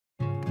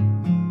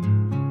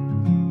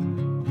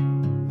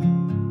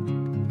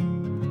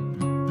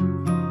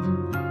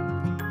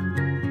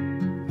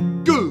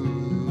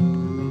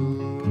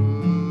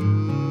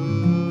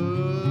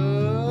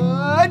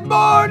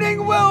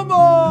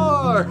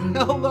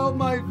Taylor. Hello,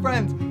 my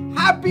friends.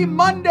 Happy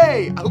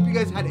Monday. I hope you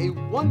guys had a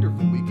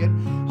wonderful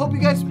weekend. Hope you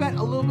guys spent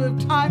a little bit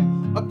of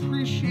time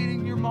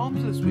appreciating your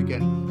moms this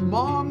weekend.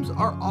 Moms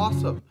are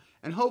awesome.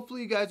 And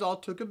hopefully you guys all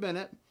took a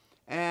minute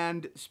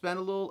and spent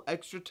a little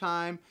extra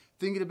time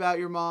thinking about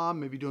your mom,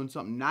 maybe doing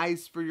something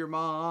nice for your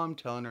mom,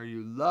 telling her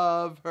you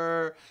love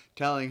her,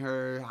 telling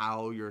her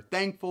how you're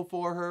thankful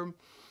for her.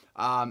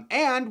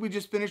 And we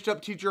just finished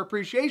up Teacher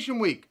Appreciation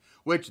Week,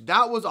 which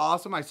that was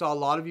awesome. I saw a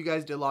lot of you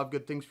guys did a lot of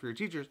good things for your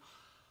teachers.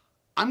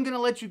 I'm going to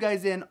let you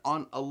guys in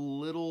on a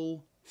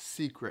little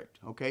secret,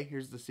 okay?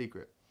 Here's the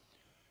secret.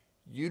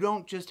 You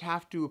don't just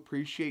have to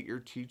appreciate your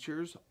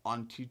teachers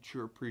on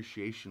Teacher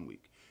Appreciation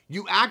Week.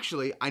 You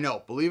actually, I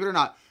know, believe it or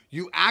not,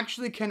 you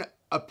actually can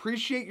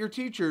appreciate your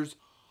teachers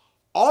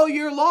all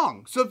year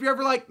long. So if you're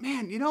ever like,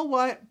 man, you know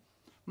what?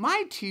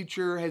 My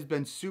teacher has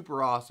been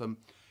super awesome.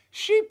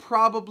 She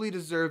probably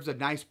deserves a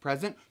nice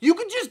present. You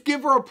can just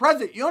give her a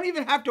present. You don't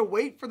even have to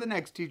wait for the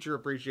next Teacher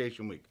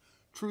Appreciation Week.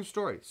 True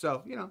story.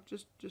 So, you know,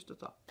 just a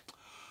thought.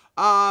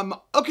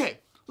 Okay,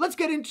 let's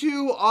get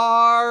into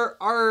our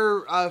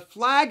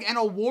flag and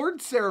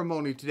award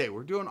ceremony today.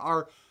 We're doing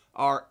our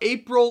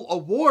April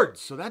awards,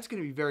 so that's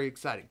going to be very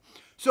exciting.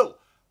 So,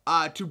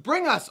 to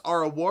bring us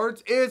our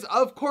awards is,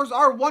 of course,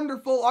 our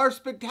wonderful, our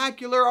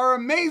spectacular, our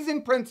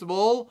amazing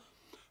Principal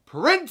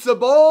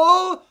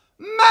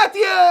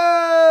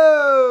Matthews!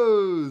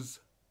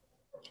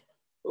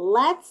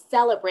 Let's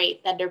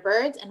celebrate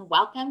Thunderbirds and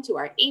welcome to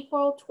our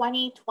April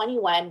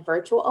 2021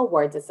 Virtual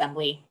Awards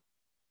Assembly.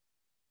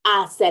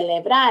 A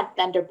celebrar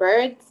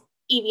Thunderbirds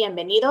y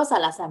bienvenidos a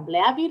la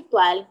Asamblea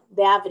Virtual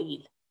de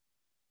Abril.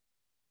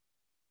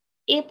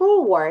 April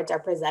Awards are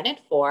presented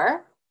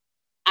for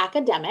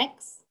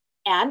academics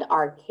and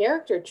our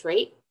character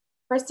trait,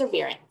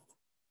 perseverance.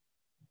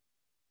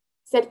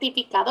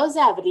 Certificados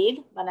de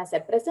Abril van a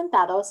ser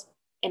presentados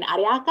en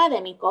área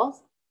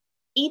académicos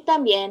y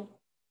también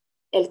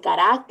el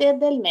carácter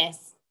del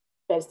mes,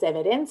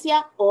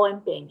 perseverancia o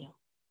empeño.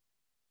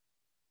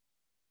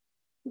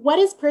 What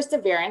is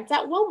perseverance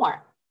at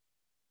Willmore?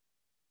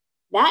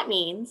 That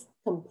means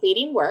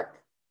completing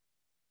work,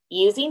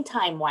 using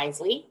time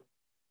wisely,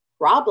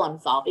 problem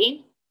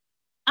solving,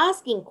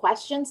 asking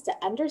questions to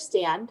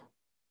understand,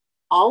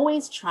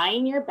 always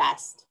trying your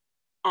best,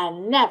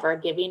 and never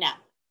giving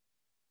up.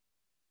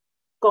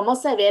 ¿Cómo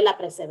se ve la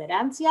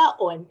perseverancia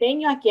o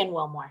empeño aquí en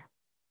Willmore?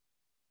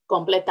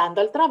 Completando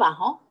el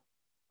trabajo,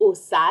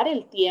 usar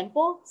el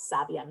tiempo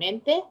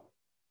sabiamente,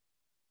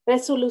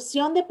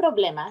 resolución de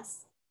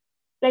problemas,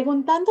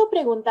 preguntando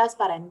preguntas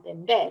para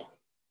entender,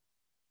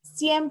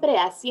 siempre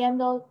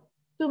haciendo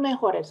tu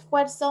mejor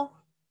esfuerzo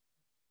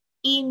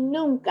y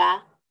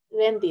nunca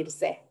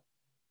rendirse.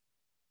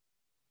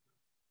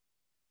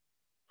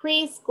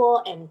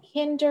 Preschool and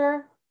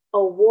kinder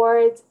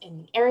awards in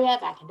the area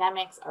of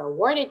academics are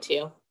awarded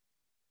to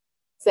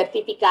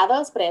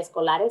certificados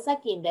preescolares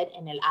a kinder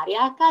en el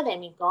área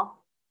académico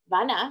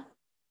van a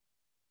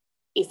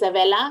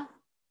Isabela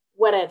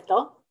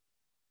Huerto,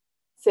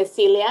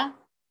 Cecilia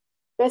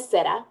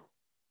Becerra,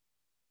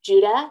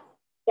 Judah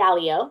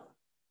Gallio,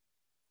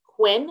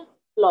 Quinn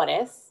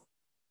Flores,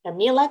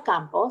 Camila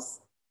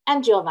Campos,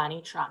 and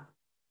Giovanni Trump.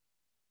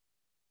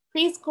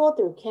 Preschool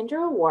through kinder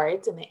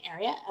awards in the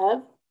area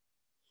of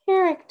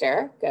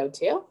character go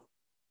to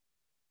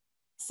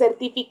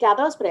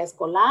certificados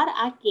preescolar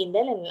a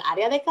kinder en el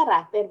área de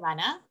carácter van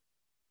a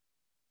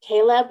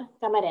Caleb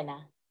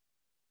Camarena,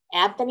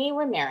 Anthony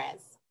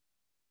Ramirez,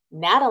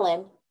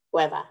 Madeline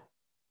Cueva,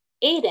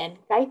 Aiden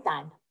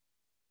Gaitan,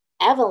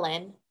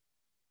 Evelyn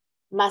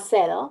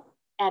Macedo,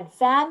 and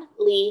Fan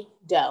Lee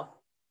Doe.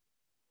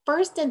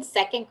 First and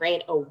second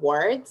grade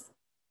awards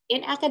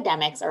in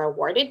academics are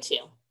awarded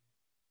to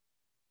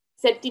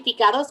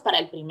certificados para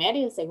el primer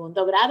y el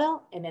segundo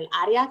grado en el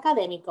área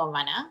académico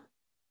van a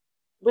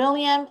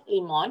William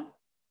Limón,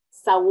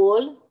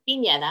 Saúl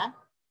Piñeda,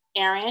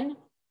 Aaron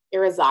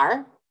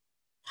Irizar,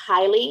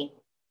 Kylie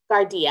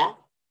Gardia,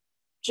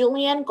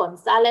 Julian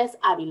González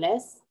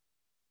Aviles,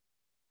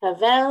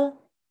 Pavel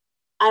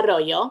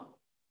Arroyo,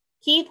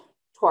 Keith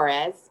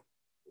Torres,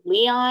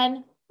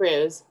 Leon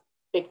Cruz,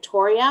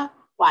 Victoria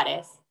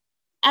Juarez,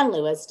 and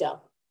Louis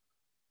Doe.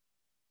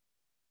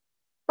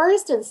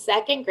 First and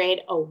second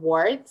grade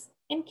awards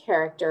in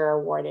character are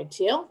awarded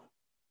to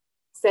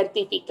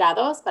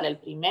certificados para el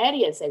primer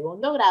y el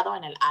segundo grado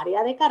en el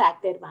área de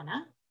carácter van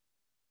a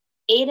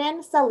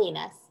Aiden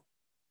Salinas,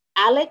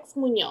 Alex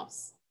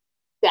Muñoz,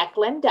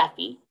 Declan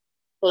Duffy,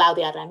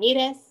 Claudia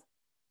Ramirez,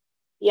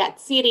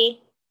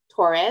 Yatsiri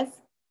Torres,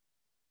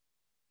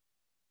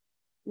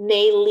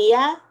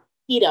 Nelia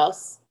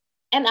Quiros,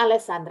 and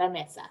Alessandra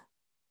Mesa.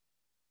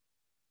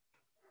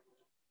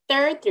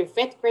 Third through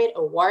fifth grade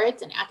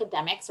awards in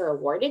academics are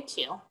awarded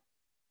to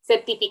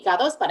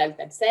certificados para el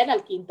tercer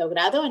al quinto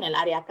grado en el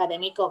área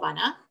académico van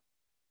a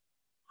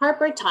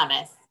Harper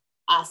Thomas,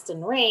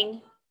 Austin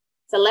Ring,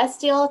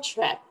 Celestial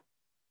Tripp,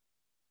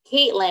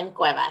 Caitlin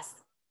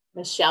Cuevas,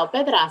 Michelle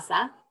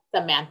Pedraza,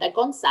 Samantha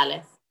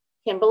Gonzalez,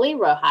 Kimberly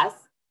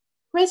Rojas,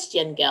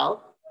 Christian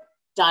Gill,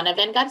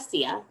 Donovan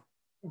Garcia,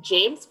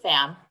 James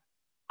Pham,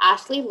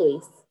 Ashley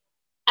Luis,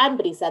 and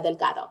Brisa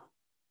Delgado.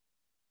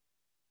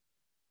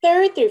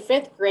 3rd through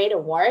 5th grade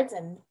awards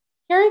and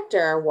character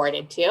are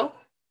awarded to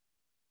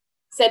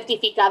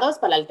certificados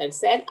para el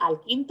 3er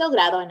al 5º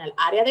grado en el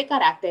área de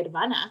carácter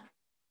van a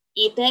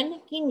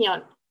Ethan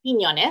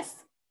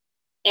Quiñones,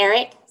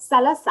 Eric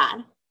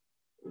Salazar,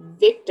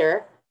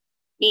 Victor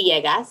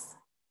Villegas,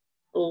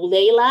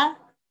 Leila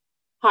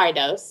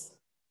Pardos,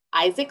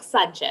 Isaac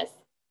Sanchez,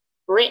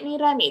 Brittany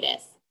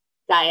Ramirez,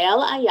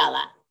 Gael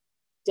Ayala,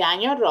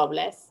 Daniel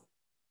Robles,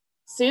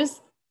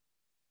 Sus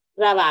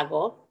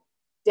Ravago,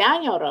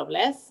 Daniel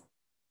Robles,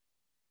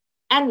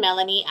 and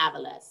Melanie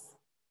Avalos.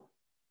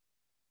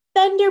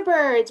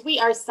 Thunderbirds, we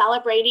are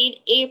celebrating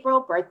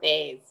April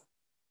birthdays.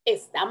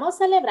 Estamos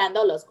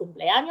celebrando los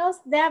cumpleaños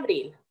de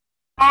abril.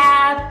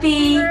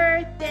 Happy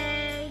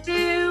birthday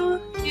to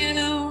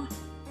you.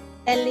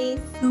 Feliz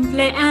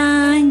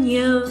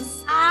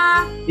cumpleaños.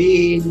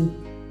 Happy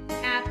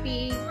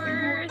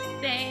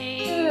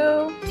birthday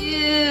To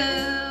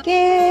to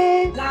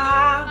que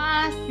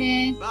la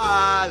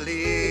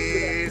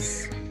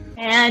Feliz.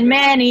 and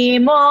many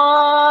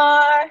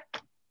more.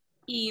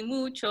 y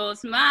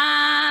muchos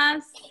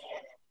más.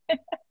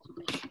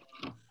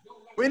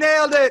 We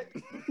nailed it.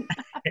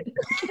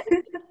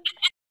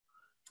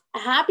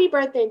 Happy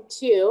birthday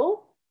to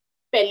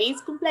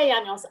Feliz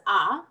cumpleaños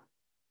a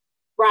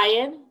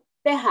Brian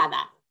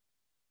Tejada,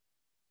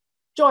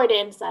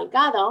 Jordan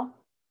Salgado,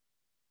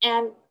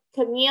 and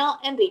Camille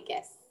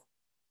Enriquez.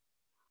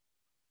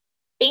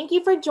 Thank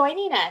you for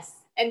joining us.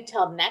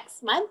 Until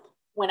next month,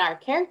 when our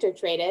character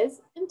trait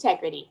is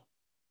integrity.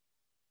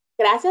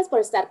 Gracias por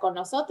estar con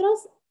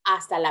nosotros.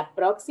 Hasta la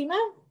próxima,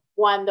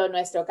 cuando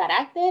nuestro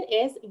carácter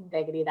es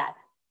integridad.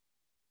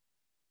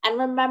 And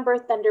remember,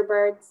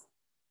 Thunderbirds,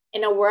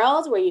 in a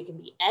world where you can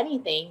be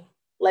anything,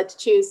 let's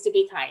choose to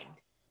be kind.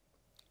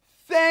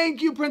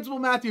 Thank you, Principal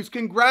Matthews.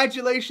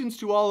 Congratulations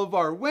to all of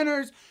our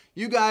winners.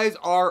 You guys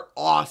are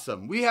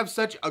awesome. We have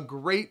such a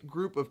great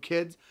group of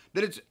kids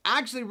that it's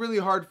actually really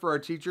hard for our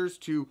teachers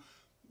to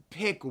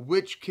pick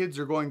which kids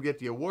are going to get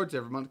the awards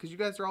every month because you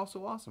guys are all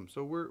so awesome.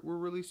 So we're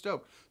really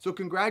stoked. So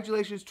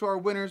congratulations to our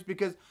winners,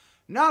 because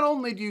not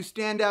only do you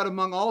stand out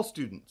among all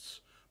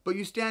students, but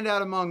you stand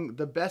out among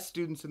the best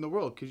students in the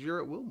world because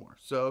you're at Willmore.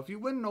 So if you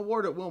win an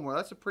award at Willmore,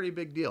 that's a pretty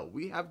big deal.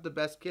 We have the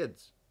best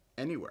kids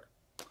anywhere.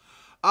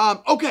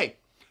 Okay,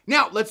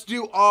 now let's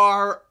do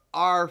our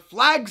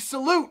flag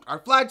salute. Our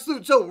flag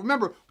salute. So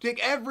remember, take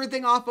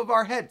everything off of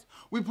our heads.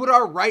 We put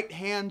our right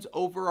hands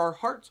over our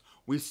hearts.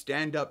 We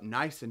stand up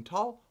nice and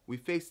tall. We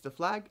face the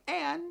flag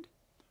and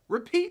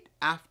repeat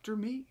after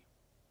me.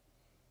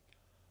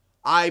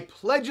 I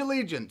pledge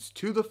allegiance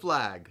to the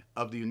flag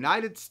of the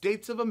United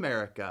States of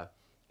America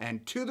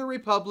and to the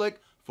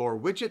republic for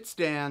which it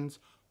stands,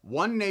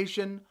 one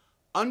nation,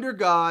 under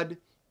God,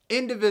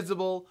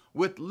 indivisible,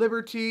 with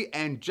liberty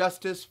and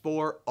justice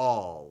for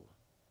all.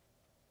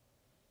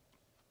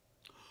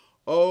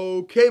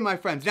 Okay, my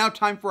friends, now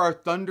time for our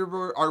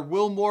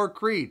Willmore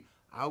Creed.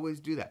 I always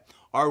do that.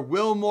 Our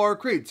Willmore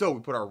Creed. So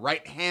we put our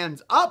right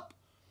hands up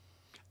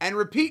and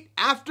repeat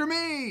after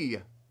me.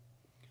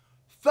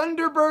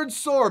 Thunderbirds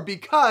soar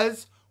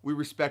because we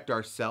respect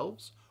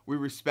ourselves, we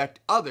respect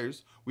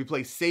others, we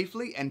play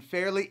safely and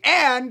fairly,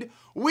 and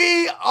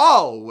we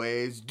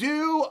always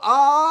do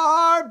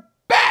our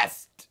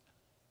best.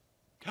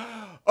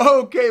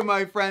 Okay,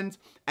 my friends,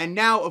 and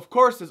now, of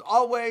course, as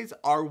always,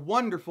 our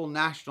wonderful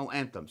national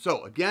anthem.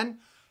 So again,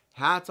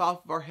 hats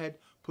off of our head,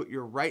 put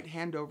your right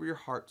hand over your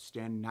heart,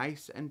 stand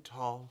nice and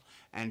tall,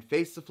 and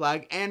face the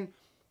flag, and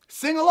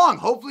sing along.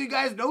 Hopefully you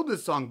guys know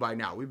this song by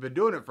now. We've been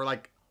doing it for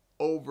like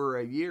over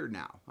a year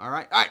now. All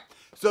right,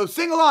 so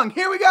sing along.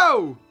 Here we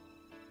go.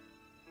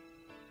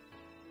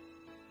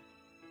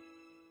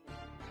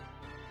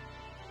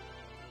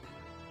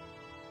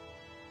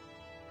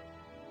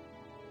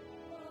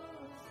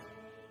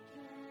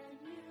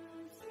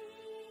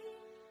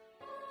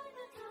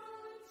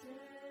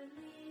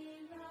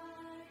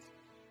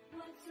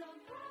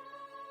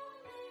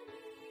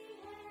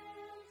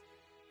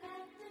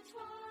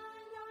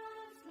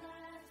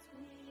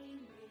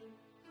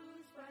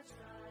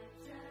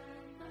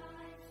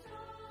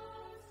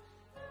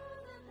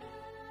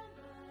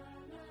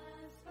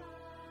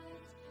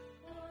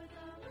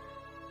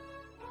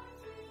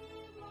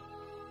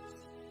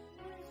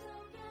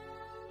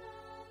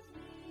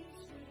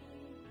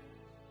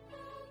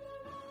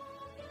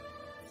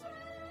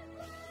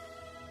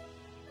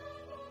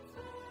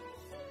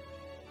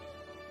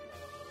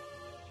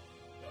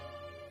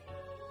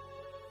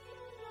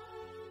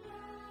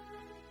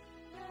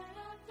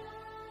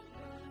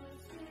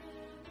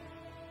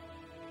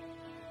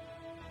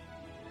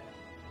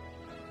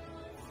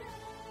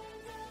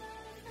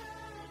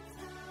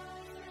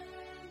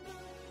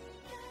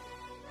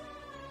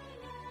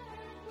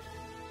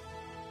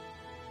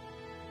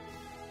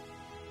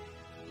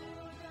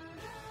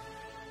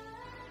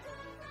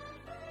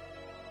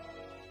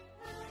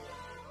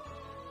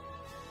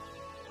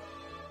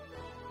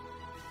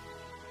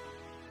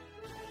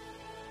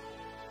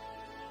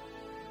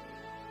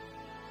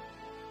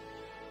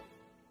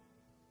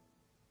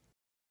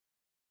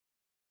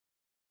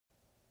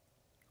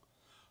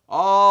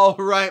 All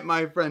right,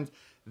 my friends,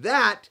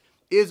 that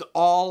is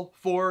all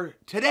for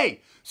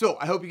today. So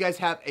I hope you guys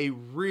have a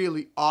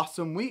really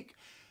awesome week.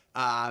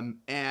 Make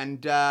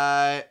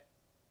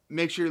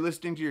sure you're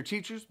listening to your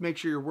teachers. Make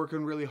sure you're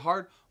working really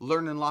hard,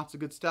 learning lots of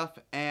good stuff.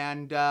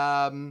 And,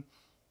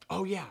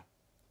 oh yeah,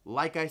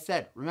 like I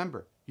said,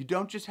 remember, you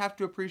don't just have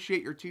to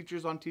appreciate your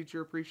teachers on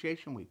Teacher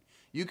Appreciation Week.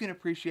 You can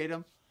appreciate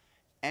them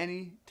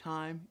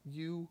anytime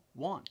you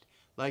want.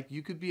 Like,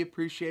 you could be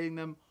appreciating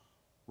them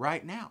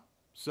right now.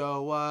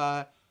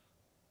 So,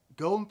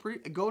 go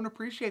and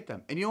appreciate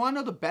them. And you want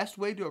to know the best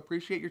way to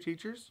appreciate your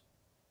teachers?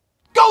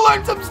 Go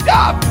learn some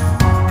stuff!